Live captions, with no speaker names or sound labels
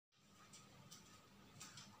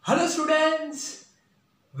Hello students,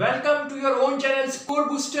 welcome to your own channel score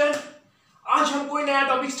booster. आज हम कोई नया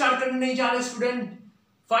टॉपिक स्टार्ट करने नहीं जा रहे स्टूडेंट।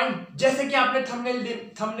 फाइन, जैसे कि आपने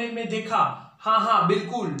थंबनेल में देखा, हाँ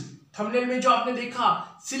बिल्कुल, थंबनेल में जो आपने देखा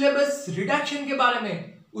सिलेबस रिडक्शन के बारे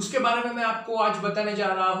में, उसके बारे में मैं आपको आज बताने जा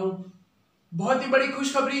रहा हूं। बहुत ही बड़ी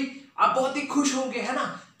खुशखबरी, आप बहुत ही खुश होंगे, है ना।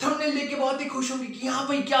 थंबनेल देख के बहुत ही खुश होंगे कि यहाँ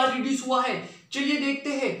पर क्या रिड्यूस हुआ है। चलिए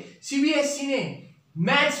देखते हैं सीबीएसई ने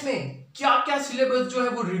मैथ्स में क्या क्या सिलेबस जो है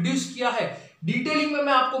वो रिड्यूस किया है। डिटेलिंग में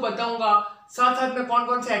मैं आपको बताऊंगा, साथ साथ में कौन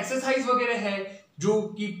कौन से एक्सरसाइज वगैरह है जो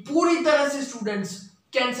कि पूरी तरह से स्टूडेंट्स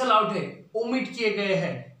कैंसल आउट है, ओमिट किए गए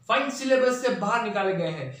हैं, फाइन, सिलेबस से बाहर निकाले गए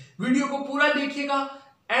हैं। वीडियो को पूरा देखिएगा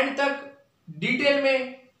एंड तक, डिटेल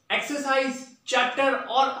में एक्सरसाइज, चैप्टर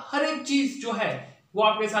और हर एक चीज जो है वो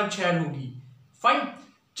आपके साथ शेयर होगी। फाइन,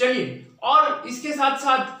 चलिए, और इसके साथ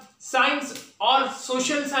साथ साइंस और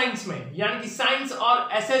सोशल साइंस में, यानी कि साइंस और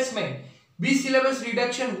एसएस में भी सिलेबस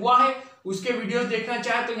रिडक्शन हुआ है। उसके वीडियोस देखना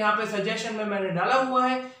चाहे तो यहाँ पे सजेशन में मैंने डाला हुआ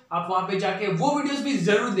है, आप वहां पे जाके वो वीडियोस भी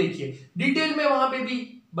जरूर देखिए। डिटेल में वहां पे भी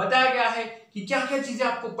बताया गया है कि क्या क्या चीजें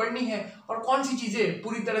आपको पढ़नी है और कौन सी चीजें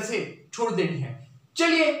पूरी तरह से छोड़ देनी है।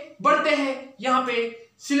 चलिए बढ़ते हैं यहाँ पे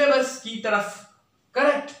सिलेबस की तरफ।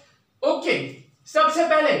 Correct, okay. सबसे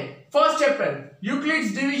पहले first chapter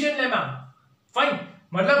Euclid's division lemma. Fine,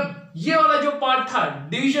 मतलब ये वाला जो पार्ट था,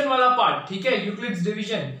 डिवीजन वाला पार्ट, ठीक है, यूक्लिड्स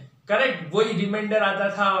डिवीजन, करेक्ट, वही रिमाइंडर आता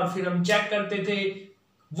था और फिर हम चेक करते थे।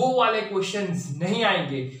 वो वाले क्वेश्चंस नहीं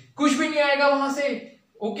आएंगे, कुछ भी नहीं आएगा वहां से।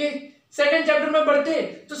 ओके, सेकंड चैप्टर में बढ़ते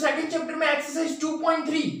तो सेकंड चैप्टर में एक्सरसाइज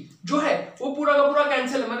 2.3 जो है वो पूरा का पूरा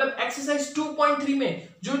कैंसिल है। मतलब एक्सरसाइज 2.3 में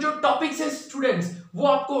जो जो टॉपिक्स है स्टूडेंट्स, वो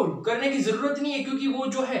आपको करने की जरूरत नहीं है क्योंकि वो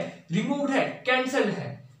जो है रिमूव्ड है, कैंसिल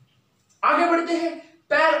है। आगे बढ़ते हैं,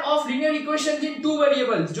 pair of linear equations in two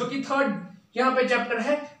variables, जो कि थर्ड यहाँ पे चैप्टर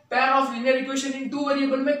है। Pair of linear equation in two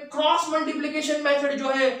variable में क्रॉस मल्टीप्लिकेशन मेथड जो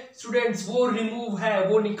है स्टूडेंट्स वो रिमूव है,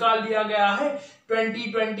 वो निकाल दिया गया है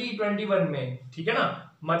 2021 में, ठीक है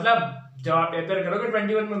ना। मतलब जब आप पेपर करोगे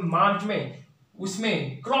 21 में, मार्च में,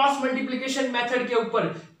 उसमें क्रॉस मल्टीप्लिकेशन मेथड के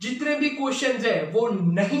ऊपर जितने भी क्वेश्चंस है वो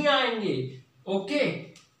नहीं आएंगे। ओके,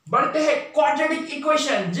 बढ़ते हैं क्वाड्रेटिक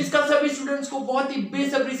इक्वेशन, जिसका सभी स्टूडेंट्स को बहुत ही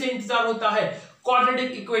बेसब्री से इंतजार होता है।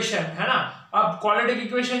 क्वाड्रेटिक इक्वेशन, है ना। अब क्वाड्रेटिक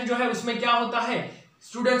इक्वेशन जो है उसमें क्या होता है,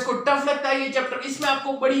 स्टूडेंट्स को टफ लगता है ये चैप्टर, इसमें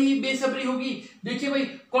आपको बड़ी ही बेसब्री होगी। देखिए भाई,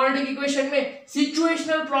 क्वाड्रेटिक इक्वेशन में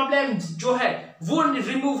सिचुएशनल प्रॉब्लम्स जो है वो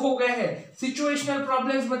रिमूव हो गए हैं। सिचुएशनल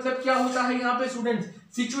प्रॉब्लम्स मतलब क्या होता है यहाँ पे स्टूडेंट्स,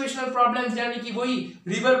 सिचुएशनल प्रॉब्लम्स यानी कि वही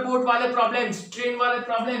रिवर बोट वाले प्रॉब्लम्स, ट्रेन वाले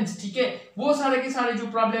प्रॉब्लम्स, ठीक है, वो सारे के सारे जो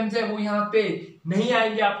प्रॉब्लम्स है वो यहाँ पे नहीं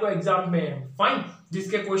आएंगे आपको एग्जाम में। फाइन,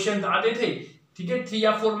 जिसके क्वेश्चन आते थे, ठीक है, 3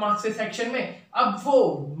 या 4 मार्क्स से सेक्शन में, अब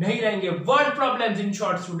वो नहीं रहेंगे। Word problems, in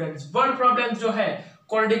short students, word problems जो है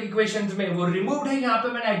क्वाड्रेटिक इक्वेशंस में वो रिमूव्ड है। यहाँ पे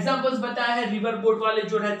मैंने एग्जांपल्स बताया है, रिवर बोट वाले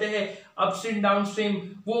जो रहते हैं, अपस्ट्रीम डाउनस्ट्रीम,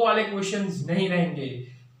 वो वाले क्वेश्चंस नहीं रहेंगे।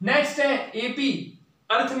 नेक्स्ट है एपी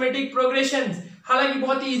अरिथमेटिक प्रोग्रेशंस। हालांकि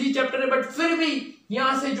बहुत ही इजी चैप्टर है, बट फिर भी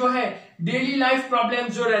यहाँ से जो है डेली लाइफ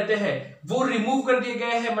प्रॉब्लम्स जो रहते हैं वो रिमूव कर दिए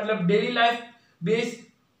गए हैं। मतलब डेली लाइफ बेस्ड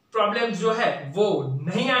प्रॉब्लम्स जो है वो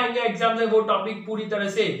नहीं आएंगे एग्जाम में, वो टॉपिक पूरी तरह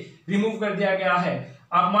से रिमूव कर दिया गया है।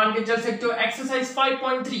 आप मान के चल सकते हो एक्सरसाइज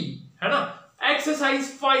 5.3, है ना, एक्सरसाइज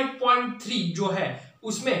 5.3 जो है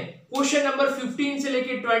उसमें क्वेश्चन नंबर 15 से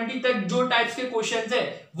लेके 20 तक जो टाइप्स के क्वेश्चंस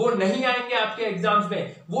है वो नहीं आएंगे आपके एग्जाम्स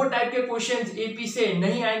में। वो टाइप के क्वेश्चंस एपी से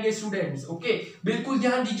नहीं आएंगे स्टूडेंट्स। ओके, बिल्कुल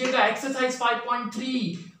ध्यान दीजिएगा, एक्सरसाइज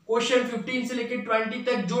 5.3 क्वेश्चन 15 से लेके 20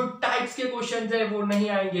 तक जो टाइप्स के क्वेश्चंस है वो नहीं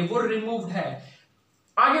आएंगे, वो रिमूव्ड है।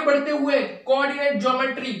 आगे बढ़ते हुए कोऑर्डिनेट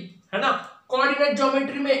ज्योमेट्री, है ना, कोऑर्डिनेट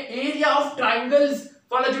ज्योमेट्री में एरिया ऑफ ट्रायंगल्स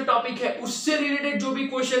वाला जो टॉपिक है उससे रिलेटेड जो भी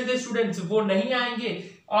क्वेश्चंस है स्टूडेंट्स वो नहीं आएंगे।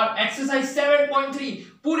 और एक्सरसाइज 7.3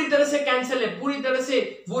 पूरी तरह से कैंसिल है, पूरी तरह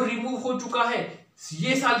से वो रिमूव हो चुका है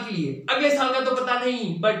ये साल के लिए। अगले साल का तो पता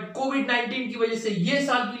नहीं, बट कोविड-19 की वजह से ये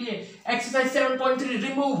साल के लिए एक्सरसाइज 7.3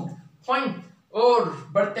 रिमूव्ड। फाइन, और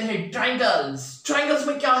बढ़ते हैं ट्रायंगल्स। ट्रायंगल्स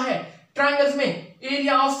में क्या है, ट्रायंगल्स में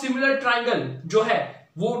एरिया ऑफ सिमिलर ट्रायंगल जो है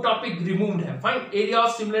वो टॉपिक रिमूव्ड है। Fine, area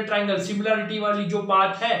of similar triangle, similarity वाली जो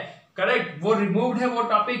बात है, करेक्ट, वो रिमूव्ड है वो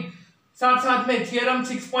टॉपिक। साथ साथ में theorem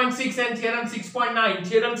 6.6 and theorem 6.9,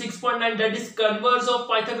 theorem 6.9 that is converse of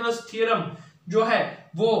Pythagoras theorem जो है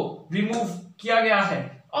वो रिमूव किया गया है।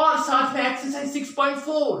 और साथ में एक्सरसाइज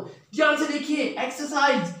 6.4, ध्यान से देखिए,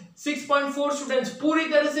 एक्सरसाइज 6.4 स्टूडेंट्स पूरी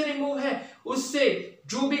तरह से रिमूव है। उससे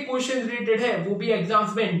जो भी क्वेश्चन रिलेटेड है वो भी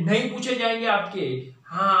एग्जाम्स में नहीं पूछे जाएंगे आपके।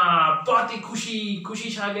 हाँ, बहुत ही खुशी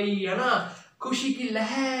छा गई, है ना, खुशी की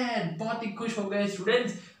लहर, बहुत ही खुश हो गए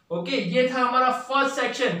स्टूडेंट्स। ओके, ये था हमारा फर्स्ट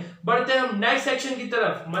सेक्शन। बढ़ते हैं हम नेक्स्ट सेक्शन की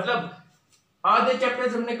तरफ। मतलब आधे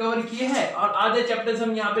चैप्टर्स हमने कवर किए हैं और आधे चैप्टर्स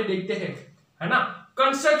हम यहाँ पे देखते हैं, है ना।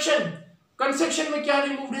 कंस्ट्रक्शन में क्या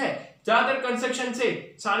रिमूव्ड है? ज्यादातर कंस्ट्रक्शन से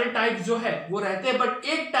सारे टाइप जो है वो रहते हैं, बट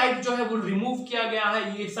एक टाइप जो है वो रिमूव किया गया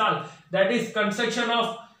है ये साल, that is construction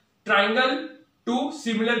of triangle to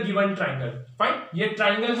similar given triangle. Fine, ये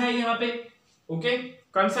ट्राइंगल है यहाँ पे, ओके,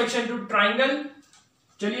 कंस्ट्रक्शन टू ट्राइंगल।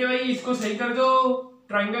 चलिए भाई इसको सही कर दो,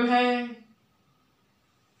 ट्राइंगल है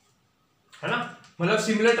ना, मतलब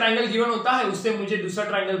सिमिलर ट्राइंगल गिवन होता है, उससे मुझे दूसरा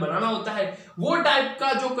ट्राइंगल बनाना होता है, वो टाइप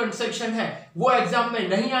का जो कंस्ट्रक्शन है वो एग्जाम में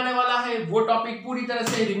नहीं आने वाला है, वो टॉपिक पूरी तरह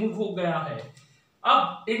से रिमूव हो गया है।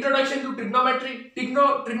 अब इंट्रोडक्शन टू ट्रिग्नोमेट्री,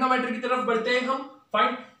 ट्रिग्नोमेट्री की तरफ बढ़ते हैं हम।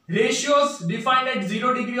 Find ratios defined at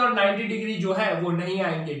 0 degree और 90 डिग्री जो है वो नहीं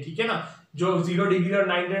आएंगे, ठीक है ना, जो 0 डिग्री और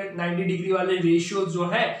 90 डिग्री वाले रेशियोज जो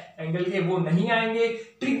है एंगल के वो नहीं आएंगे।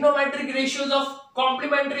 Trigonometric ratios of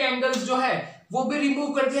complementary angles जो है वो भी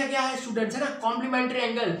रिमूव कर दिया गया है स्टूडेंट्स, है ना, complementary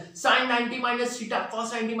angle sin 90 minus theta,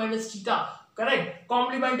 cos 90 minus theta, correct,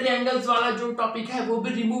 complementary angles वाला जो टॉपिक है वो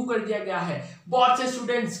भी रिमूव कर दिया गया है। बहुत से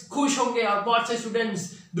स्टूडेंट्स खुश होंगे और बहुत से स्टूडेंट्स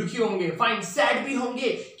दुखी होंगे, फाइन, सैड भी होंगे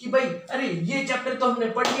कि भाई अरे ये चैप्टर तो हमने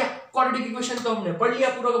पढ़ लिया, क्वाड्रेटिक इक्वेशन तो हमने पढ़ लिया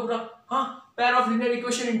पूरा का पूरा, हाँ, pair of linear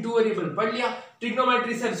equation in two variable पढ़ लिया,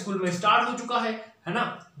 ट्रिग्नोमेट्री सर स्कूल में स्टार्ट हो चुका है ना,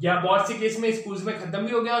 या बहुत से केस में स्कूल्स में खत्म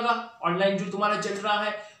भी हो गया होगा, ऑनलाइन जो तुम्हारा चल रहा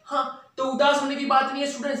है। हाँ, तो उदास होने की बात नहीं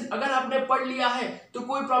है स्टूडेंट्स, अगर आपने पढ़ लिया है तो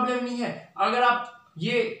कोई प्रॉब्लम नहीं है। अगर आप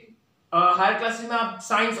ये हायर क्लासेस में आप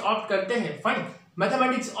साइंस ऑप्ट करते हैं, फाइन,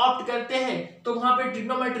 मैथमेटिक्स ऑप्ट करते हैं, तो वहां पे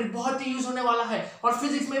ट्रिग्नोमेट्री बहुत ही यूज होने वाला है, और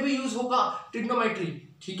फिजिक्स में भी यूज होगा ट्रिग्नोमेट्री,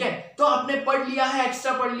 ठीक है। तो आपने पढ़ लिया है,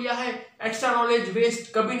 एक्स्ट्रा पढ़ लिया है, एक्स्ट्रा नॉलेज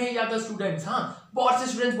वेस्ट कभी नहीं जाता स्टूडेंट्स। हाँ, बहुत से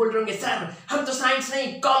स्टूडेंट्स बोल रहे होंगे सर हम तो साइंस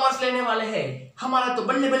नहीं कॉमर्स लेने वाले हैं, हमारा तो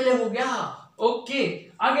बल्ले बल्ले हो गया। ओके,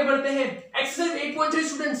 आगे बढ़ते हैं। एक्सरसाइज 8.3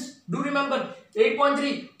 स्टूडेंट्स, डू रिमेंबर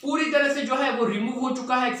 8.3 पूरी तरह से जो है वो रिमूव हो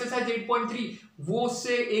चुका है। एक्सरसाइज 8.3 वो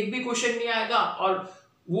से एक भी क्वेश्चन नहीं आएगा, और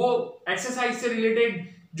वो एक्सरसाइज से रिलेटेड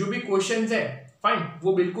जो भी क्वेश्चंस है, फाइन,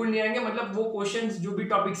 वो बिल्कुल नहीं आएंगे, मतलब वो क्वेश्चंस जो भी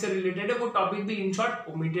टॉपिक से रिलेटेड है वो टॉपिक भी इन शॉर्ट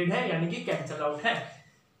ओमिटेड है, यानी कि कैंसल आउट है।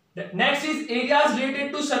 Next is areas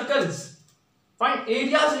related to circles. Fine,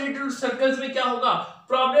 areas related to circles में क्या होगा?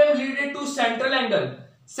 Problem related to central angle.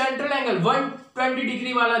 Central angle 120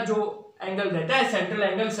 degree वाला जो एंगल रहता है सेंट्रल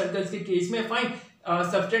एंगल सर्कल्स के केस में, फाइन,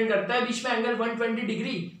 सबटेंड करता है बीच में एंगल 120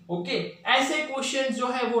 डिग्री। ओके, ऐसे क्वेश्चंस जो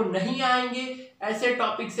है वो नहीं आएंगे, ऐसे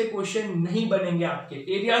टॉपिक से क्वेश्चन नहीं बनेंगे आपके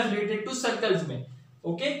एरियाज रिलेटेड टू सर्कल्स में।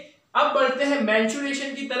 ओके, अब बढ़ते हैं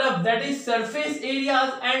मेंसुरेशन की तरफ, that is surface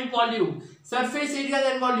areas and volume. Surface areas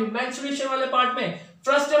and volume mensuration वाले पार्ट में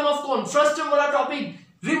फ्रस्टम ऑफ कोन, फ्रस्टम वाला टॉपिक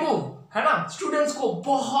रिमूव, है ना, स्टूडेंट्स को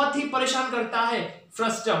बहुत ही परेशान करता है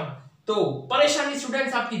फ्रस्टम, तो परेशानी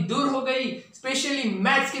स्टूडेंट्स आपकी दूर हो गई। स्पेशली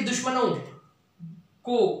मैथ्स के दुश्मनों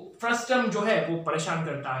को फ्रस्टम जो है वो परेशान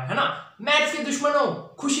करता है ना। मैथ्स के दुश्मनों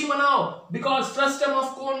खुशी मनाओ, बिकॉज फ्रस्टम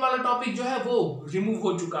ऑफ कोन वाला टॉपिक जो है वो रिमूव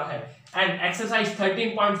हो चुका है। एंड एक्सरसाइज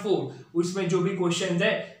 13.4 उसमें जो भी क्वेश्चंस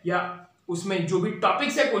है या उसमें जो भी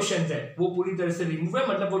टॉपिक्स है क्वेश्चंस है वो पूरी तरह से रिमूव है,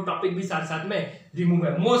 मतलब वो टॉपिक भी साथ साथ में रिमूव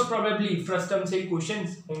है। मोस्ट प्रोबेबली फ्रस्टम से ही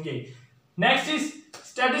क्वेश्चंस होंगे। Next is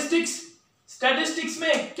statistics. स्टैटिस्टिक्स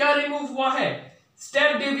में क्या रिमूव हुआ है?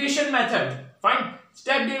 Step deviation method. Fine,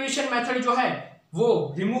 step deviation method जो है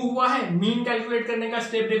वो रिमूव हुआ है, मीन कैलकुलेट करने का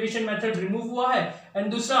स्टेप डेविएशन मेथड रिमूव हुआ है। एंड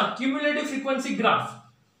दूसरा cumulative frequency graph.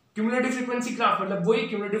 Cumulative frequency graph मतलब वही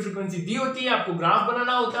क्यूमुलेटिव फ्रीक्वेंसी दी होती है, आपको ग्राफ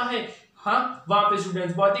बनाना होता है। हाँ, वहां पे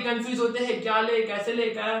स्टूडेंट्स बहुत ही कंफ्यूज होते हैं, क्या ले, कैसे ले,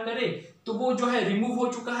 क्या करे, तो वो जो है रिमूव हो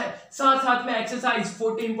चुका है। साथ साथ में एक्सरसाइज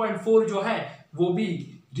 14.4 जो है वो भी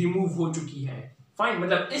रिमूव हो चुकी है। फाइन,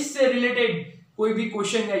 मतलब इससे रिलेटेड कोई भी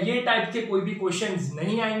क्वेश्चन या ये टाइप के कोई भी क्वेश्चंस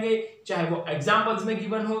नहीं आएंगे, चाहे वो एग्जांपल्स में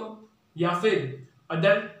गिवन हो या फिर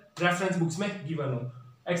अदर रेफरेंस बुक्स में गिवन हो।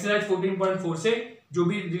 एक्सरसाइज 14.4 से जो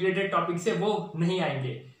भी रिलेटेड टॉपिक्स है वो नहीं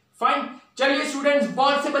आएंगे। फाइन, चलिए स्टूडेंट्स,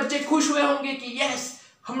 बहुत से बच्चे खुश हुए होंगे कि यस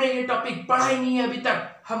हमने ये टॉपिक पढ़ा ही नहीं है अभी तक,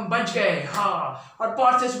 हम बच गए। हाँ, और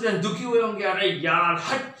बहुत से स्टूडेंट्स दुखी हुए होंगे, अरे यार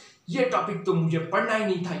हट, ये टॉपिक तो मुझे पढ़ना ही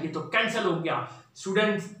नहीं था, ये तो कैंसिल हो गया।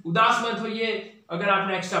 स्टूडेंट्स उदास मत होइए, अगर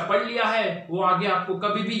आपने एक्स्ट्रा पढ़ लिया है वो आगे आपको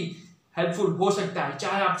कभी भी हेल्पफुल हो सकता है,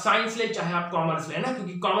 चाहे आप साइंस ले चाहे आप कॉमर्स ले, ना,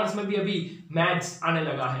 क्योंकि कॉमर्स में भी अभी मैथ्स आने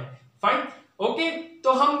लगा है। फाइन, ओके,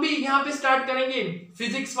 तो हम भी यहाँ पे स्टार्ट करेंगे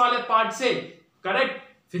फिजिक्स वाले पार्ट से, करेक्ट,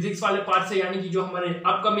 फिजिक्स वाले पार्ट से, यानी कि जो हमारे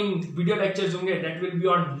अपकमिंग वीडियो लेक्चर्स होंगे that will be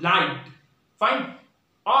on light. Fine,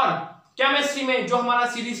 और केमिस्ट्री में जो हमारा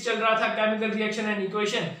सीरीज चल रहा था केमिकल रिएक्शन एंड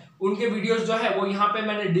इक्वेशन, उनके वीडियोस जो है वो यहाँ पे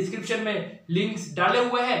मैंने डिस्क्रिप्शन में लिंक्स डाले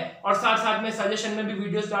हुए हैं, और साथ साथ में सजेशन में भी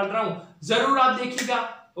वीडियोस डाल रहा हूं, जरूर आप देखिएगा।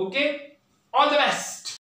 Okay, all the best.